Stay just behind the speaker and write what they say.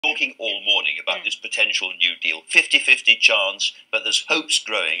talking all morning about this potential new deal. 50-50 chance, but there's hopes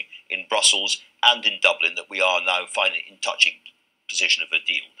growing in Brussels and in Dublin that we are now finally in touching position of a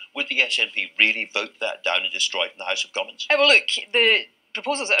deal. Would the SNP really vote that down and destroy it in the House of Commons? Well, look, the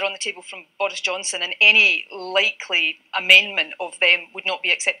proposals that are on the table from Boris Johnson and any likely amendment of them would not be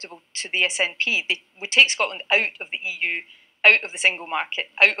acceptable to the SNP. They would take Scotland out of the EU, out of the single market,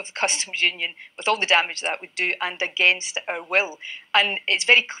 out of the customs union, with all the damage that would do, and against our will. And it's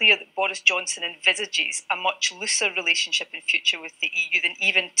very clear that Boris Johnson envisages a much looser relationship in future with the EU than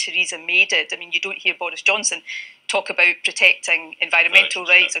even Theresa May did. I mean, you don't hear Boris Johnson talk about protecting environmental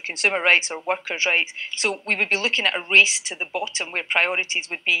rights or consumer rights or workers' rights. So we would be looking at a race to the bottom where priorities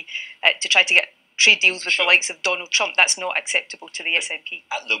would be to try to get trade deals with the likes of Donald Trump. That's not acceptable to the SNP.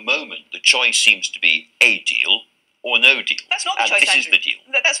 At the moment, the choice seems to be a deal or no deal. That's not the choice, this Andrew. Is the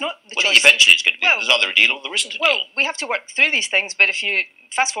deal. That's not the choice. Eventually it's going to be. There's either a deal or there isn't a deal. Well, we have to work through these things, but if you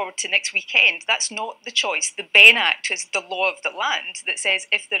fast forward to next weekend, that's not the choice. The Benn Act is the law of the land that says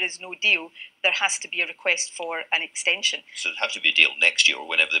if there is no deal, there has to be a request for an extension. So there'll have to be a deal next year or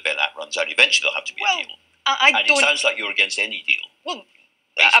whenever the Benn Act runs out. Eventually there'll have to be a deal. It sounds like you're against any deal. Well,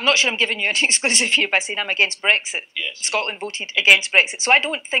 I'm not sure I'm giving you an exclusive here by saying I'm against Brexit. Yes. Scotland voted against Brexit. So I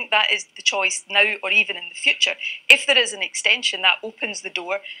don't think that is the choice now or even in the future. If there is an extension, that opens the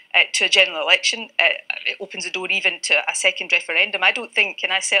door to a general election. It opens the door even to a second referendum. I don't think,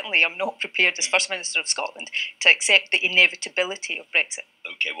 and I certainly am not prepared as First Minister of Scotland to accept the inevitability of Brexit.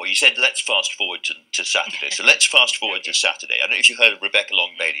 Okay, well, you said let's fast forward to Saturday. So let's fast forward to Saturday. I don't know if you heard of Rebecca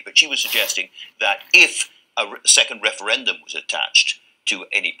Long-Bailey, but she was suggesting that if a second referendum was attached to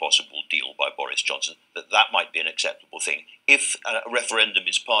any possible deal by Boris Johnson, that might be an acceptable thing. If a referendum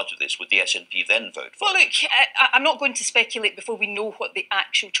is part of this, would the SNP then vote for it? Well, look, I'm not going to speculate before we know what the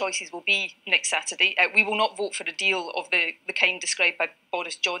actual choices will be next Saturday. We will not vote for a deal of the kind described by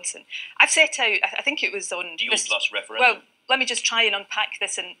Boris Johnson. I've set out, I think it was on... Deal plus referendum? Well, let me just try and unpack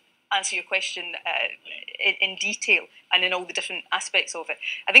this and answer your question in detail and in all the different aspects of it.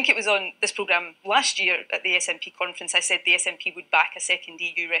 I think it was on this programme last year at the SNP conference, I said the SNP would back a second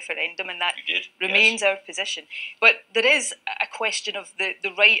EU referendum, and that remains our position. But there is a question of the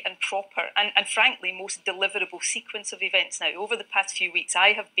right and proper and frankly most deliverable sequence of events now. Over the past few weeks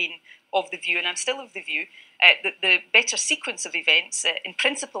I have been of the view, and I'm still of the view, that the better sequence of events, in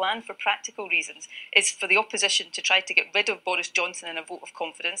principle and for practical reasons, is for the opposition to try to get rid of Boris Johnson in a vote of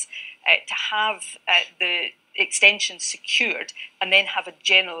confidence, to have the extension secured, and then have a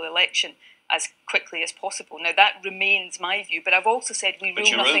general election as quickly as possible. Now, that remains my view, but I've also said we rule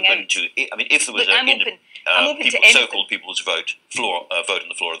nothing out. I mean, if there was I'm open to so-called people's vote on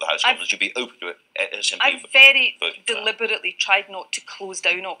the floor of the House of Commons, you'd be open to it. I've very deliberately tried not to close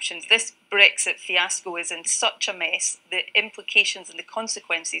down options. This Brexit fiasco is in such a mess. The implications and the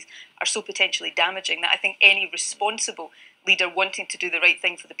consequences are so potentially damaging that I think any responsible leader wanting to do the right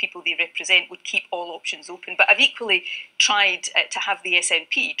thing for the people they represent would keep all options open. But I've equally tried to have the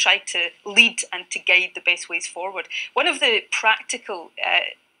SNP try to lead and to guide the best ways forward. One of the practical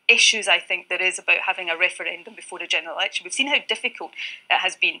issues I think there is about having a referendum before a general election, we've seen how difficult it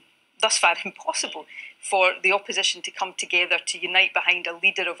has been, thus far impossible, for the opposition to come together to unite behind a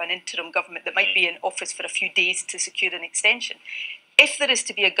leader of an interim government that might be in office for a few days to secure an extension. If there is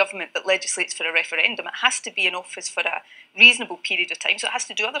to be a government that legislates for a referendum, it has to be in office for a reasonable period of time, so it has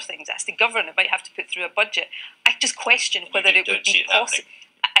to do other things. It has to govern, it might have to put through a budget. I just question whether it would be possible.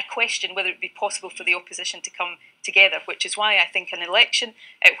 I question whether it would be possible for the opposition to come together, which is why I think an election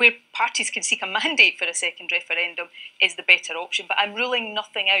where parties can seek a mandate for a second referendum is the better option. But I'm ruling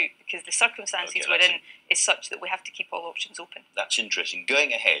nothing out because the circumstances we're in is such that we have to keep all options open. That's interesting.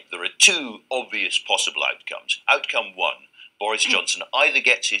 Going ahead, there are two obvious possible outcomes. Outcome one, Boris Johnson either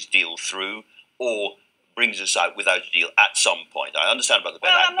gets his deal through or brings us out without a deal at some point. I understand about the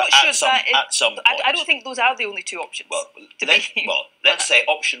Benn Act, I'm not sure at some point. I don't think those are the only two options. Let's say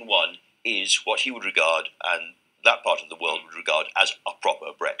option one is what he would regard, and that part of the world would regard, as a proper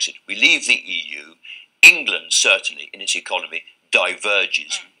Brexit. We leave the EU. England, certainly, in its economy,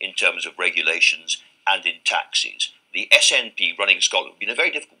 diverges in terms of regulations and in taxes. The SNP running Scotland would be in a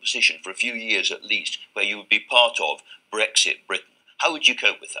very difficult position for a few years at least, where you would be part of Brexit Britain. How would you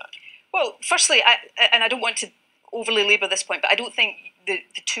cope with that? Well, firstly, and I don't want to overly labour this point, but I don't think the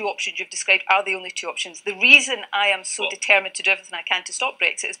two options you've described are the only two options. The reason I am so determined to do everything I can to stop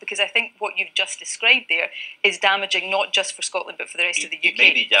Brexit is because I think what you've just described there is damaging not just for Scotland but for the rest of the UK. It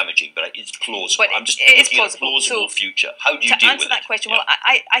may be damaging, but it's plausible. But I'm just looking at a plausible future. How do you deal with it? To answer that question, well,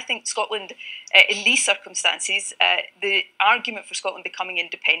 I think Scotland, in these circumstances, the argument for Scotland becoming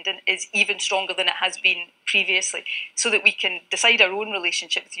independent is even stronger than it has been previously, so that we can decide our own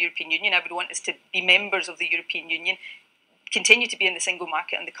relationship with the European Union. I would want us to be members of the European Union, continue to be in the single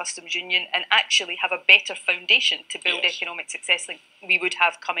market and the customs union, and actually have a better foundation to build economic success than we would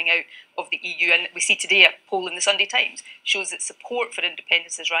have coming out of the EU. And we see today a poll in the Sunday Times shows that support for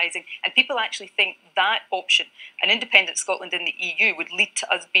independence is rising, and people actually think that option, an independent Scotland in the EU, would lead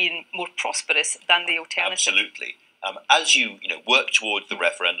to us being more prosperous than the alternative. Absolutely. As you work towards the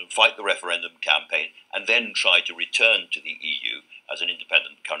referendum, fight the referendum campaign, and then try to return to the EU as an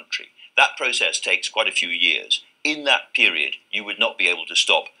independent country, that process takes quite a few years. In that period, you would not be able to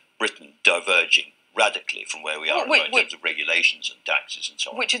stop Britain diverging radically from where we are in terms of regulations and taxes and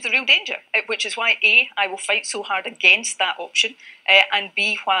so on. Which is the real danger, which is why A, I will fight so hard against that option, and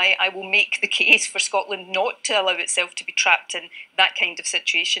B, why I will make the case for Scotland not to allow itself to be trapped in that kind of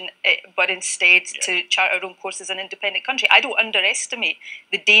situation, but instead to chart our own course as an independent country. I don't underestimate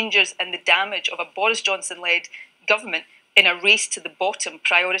the dangers and the damage of a Boris Johnson-led government in a race to the bottom,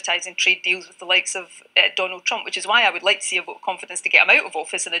 prioritising trade deals with the likes of Donald Trump, which is why I would like to see a vote of confidence to get him out of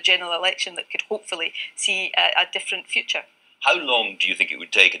office in a general election that could hopefully see a different future. How long do you think it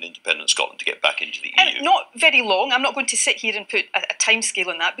would take an independent Scotland to get back into the EU? Not very long. I'm not going to sit here and put a timescale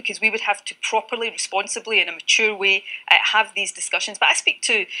on that, because we would have to properly, responsibly, in a mature way, have these discussions. But I speak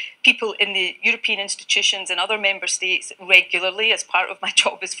to people in the European institutions and other member states regularly as part of my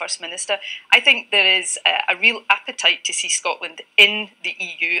job as First Minister. I think there is a real appetite to see Scotland in the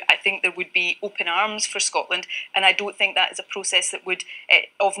EU. I think there would be open arms for Scotland, and I don't think that is a process that would,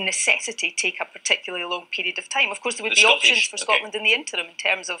 of necessity, take a particularly long period of time. Of course, there would be options for Scotland in the interim in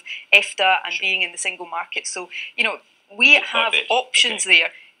terms of EFTA and being in the single market. So, we have options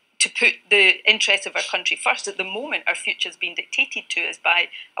there to put the interests of our country first. At the moment, our future is being dictated to us by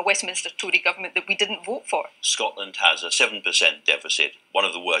a Westminster Tory government that we didn't vote for. Scotland has a 7% deficit, one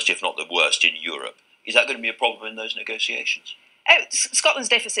of the worst, if not the worst, in Europe. Is that going to be a problem in those negotiations? Scotland's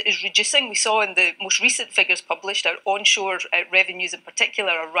deficit is reducing. We saw in the most recent figures published, our onshore revenues in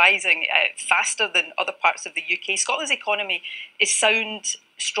particular are rising faster than other parts of the UK. Scotland's economy is sound,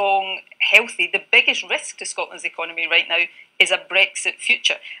 strong, healthy. The biggest risk to Scotland's economy right now is a Brexit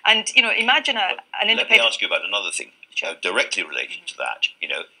future. And, imagine an independent... Let me ask you about another thing, directly related to that.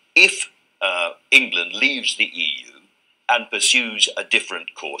 If England leaves the EU and pursues a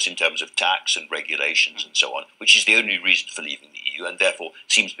different course in terms of tax and regulations and so on, which is the only reason for leaving the EU and therefore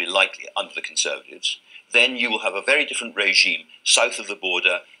seems to be likely under the Conservatives, then you will have a very different regime south of the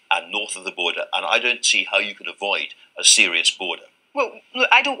border and north of the border, and I don't see how you can avoid a serious border. Well, look,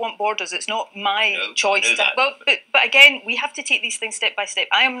 I don't want borders. It's not my choice. But again, we have to take these things step by step.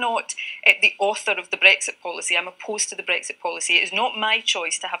 I am not the author of the Brexit policy. I'm opposed to the Brexit policy. It is not my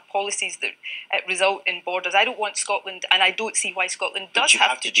choice to have policies that result in borders. I don't want Scotland, and I don't see why Scotland does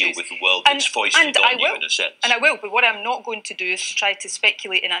have to deal with the world that's foisted on you in a sense. And I will, but what I'm not going to do is to try to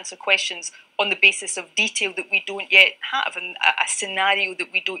speculate and answer questions on the basis of detail that we don't yet have and a scenario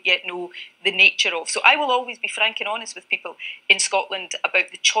that we don't yet know the nature of. So I will always be frank and honest with people in Scotland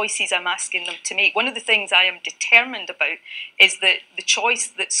about the choices I'm asking them to make. One of the things I am determined about is that the choice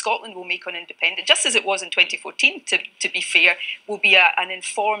that Scotland will make on independence, just as it was in 2014, to be fair, will be an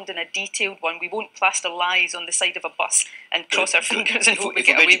informed and a detailed one. We won't plaster lies on the side of a bus and cross our fingers and hope we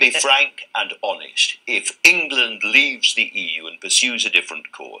get away with it. If we're going to be frank and honest, if England leaves the EU and pursues a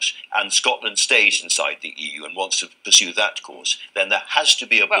different course, and Scotland stays inside the EU and wants to pursue that course, then there has to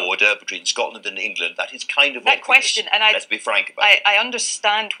be a border between Scotland and England. That is kind of that obvious. Question, and let's be frank about it. I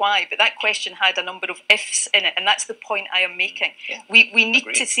understand why, but that question had a number of ifs in it, and that's the point I am making. Yeah, we need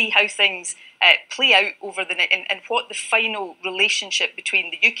to see how things play out over the and what the final relationship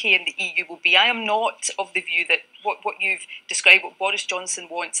between the UK and the EU will be. I am not of the view that what you've described, what Boris Johnson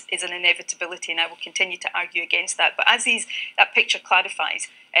wants, is an inevitability, and I will continue to argue against that. But as that picture clarifies,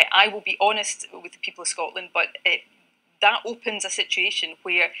 I will be honest with the people of Scotland, but that opens a situation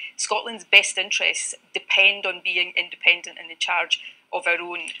where Scotland's best interests depend on being independent and in charge of our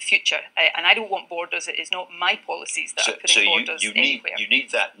own future. And I don't want borders. It is not my policies that are putting borders anywhere. You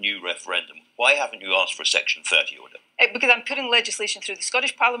need that new referendum. Why haven't you asked for a Section 30 order? Because I'm putting legislation through the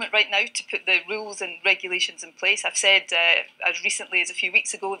Scottish Parliament right now to put the rules and regulations in place. I've said as recently as a few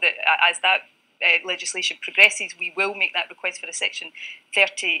weeks ago that as that legislation progresses, we will make that request for a Section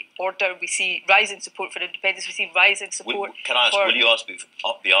 30 order. We see rising support for independence. We see rising support. Can I ask, will you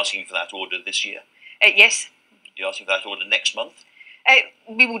be asking for that order this year? Yes. You're asking for that order next month?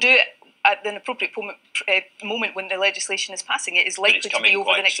 We will do it at an appropriate moment when the legislation is passing. It is likely to be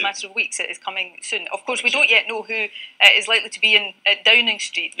over the next matter of weeks. It is coming soon. Of course, we don't yet know who is likely to be in Downing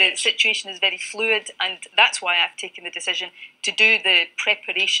Street. The situation is very fluid, and that's why I've taken the decision to do the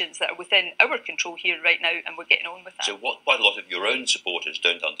preparations that are within our control here right now, and we're getting on with that. So what quite a lot of your own supporters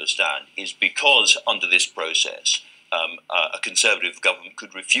don't understand is because under this process, a Conservative government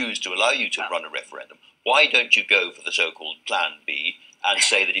could refuse to allow you to run a referendum. Why don't you go for the so-called Plan B and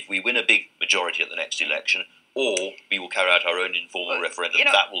say that if we win a big majority at the next election, or we will carry out our own informal referendum,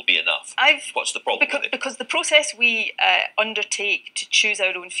 that will be enough? What's the problem with it? Because the process we undertake to choose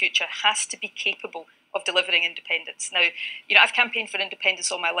our own future has to be capable of delivering independence. Now, I've campaigned for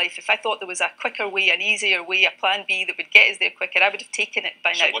independence all my life. If I thought there was a quicker way, an easier way, a Plan B that would get us there quicker, I would have taken it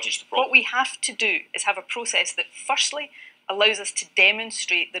by now. So what is the problem? What we have to do is have a process that firstly allows us to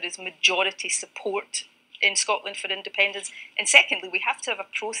demonstrate there is majority support in Scotland for independence, and secondly, we have to have a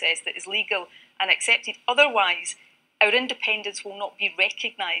process that is legal and accepted. Otherwise, our independence will not be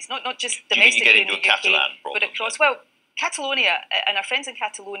recognised, not just domestically in the UK, but across. Well, Catalonia and our friends in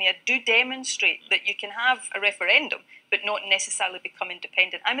Catalonia do demonstrate that you can have a referendum but not necessarily become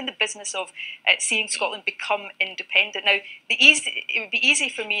independent. I'm in the business of seeing Scotland become independent. Now, it would be easy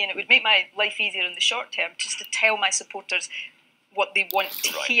for me, and it would make my life easier in the short term, just to tell my supporters what they want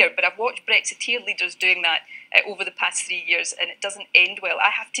to hear. But I've watched Brexiteer leaders doing that over the past 3 years, and it doesn't end well.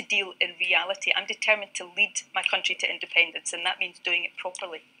 I have to deal in reality. I'm determined to lead my country to independence, and that means doing it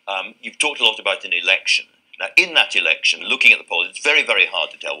properly. You've talked a lot about an election. Now, in that election, looking at the polls, it's very, very hard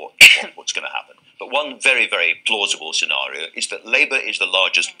to tell what's going to happen. But one very, very plausible scenario is that Labour is the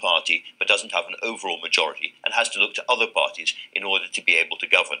largest party but doesn't have an overall majority and has to look to other parties in order to be able to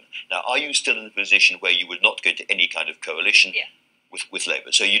govern. Now, are you still in a position where you would not go to any kind of coalition with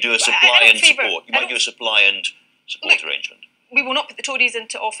Labour? So you do a supply and support. You might do a supply and support arrangement. We will not put the Tories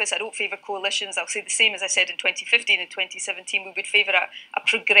into office. I don't favour coalitions. I'll say the same as I said in 2015 and 2017. We would favour a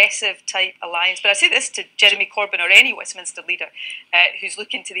progressive type alliance. But I say this to Jeremy Corbyn or any Westminster leader who's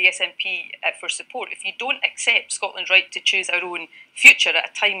looking to the SNP for support. If you don't accept Scotland's right to choose our own future at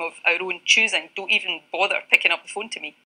a time of our own choosing, don't even bother picking up the phone to me.